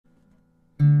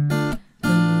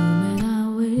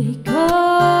wake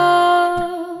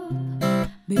up,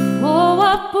 before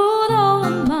I put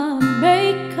on my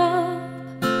makeup,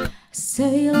 I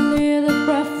say a little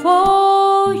prayer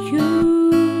for you.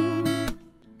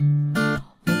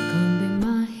 We're combing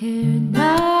my hair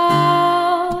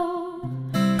now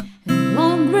and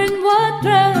wondering what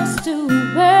dress to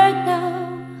wear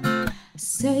now. I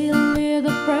say a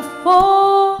little prayer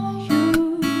for you.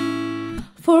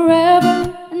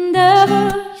 Forever and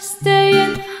ever you stay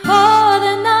in my heart,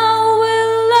 and I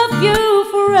will love you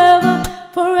forever,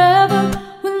 forever.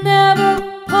 We'll never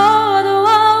part.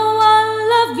 Oh, I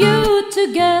love you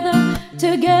together,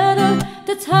 together.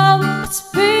 That's how it's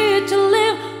be to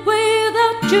live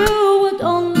without you. Would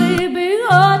only be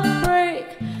heartbreak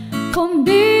for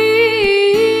me.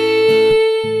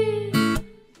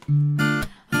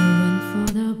 I went for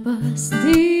the bus,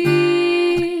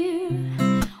 dear.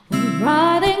 We're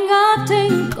riding, I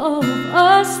think of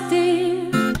us,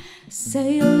 dear.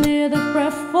 Say a little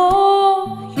prayer for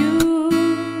you.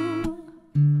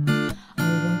 I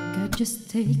work, I just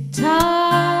take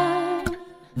time,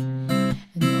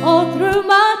 and all through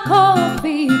my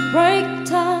coffee break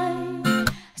time, I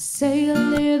say a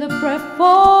little prayer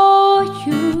for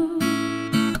you.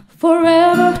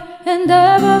 Forever and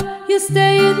ever you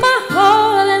stay in my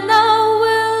heart, and I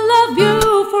will love you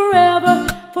forever,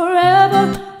 forever.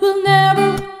 We'll never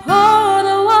part.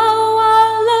 Oh, I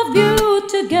love you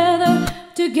together,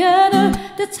 together.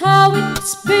 That's how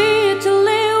it's be to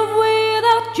live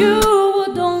without you.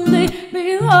 Would only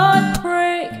be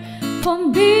heartbreak for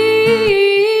me.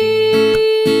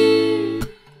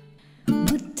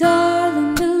 But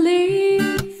darling,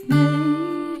 believe me,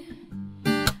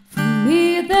 for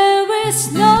me there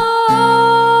is no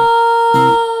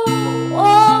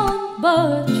one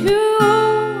but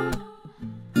you.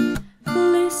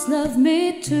 Please love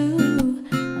me too,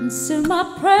 answer my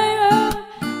prayer.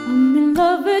 I'm in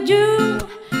love with you,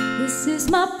 this is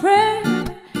my prayer.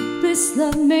 Please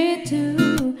love me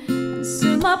too,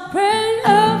 answer my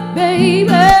prayer, baby.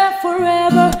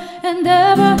 Forever and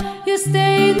ever you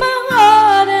stay in my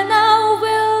heart, and I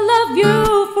will love you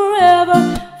forever,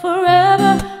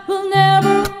 forever. We'll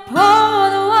never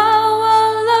part. Oh, I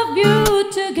love you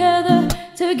together,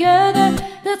 together.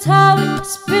 That's how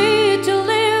it's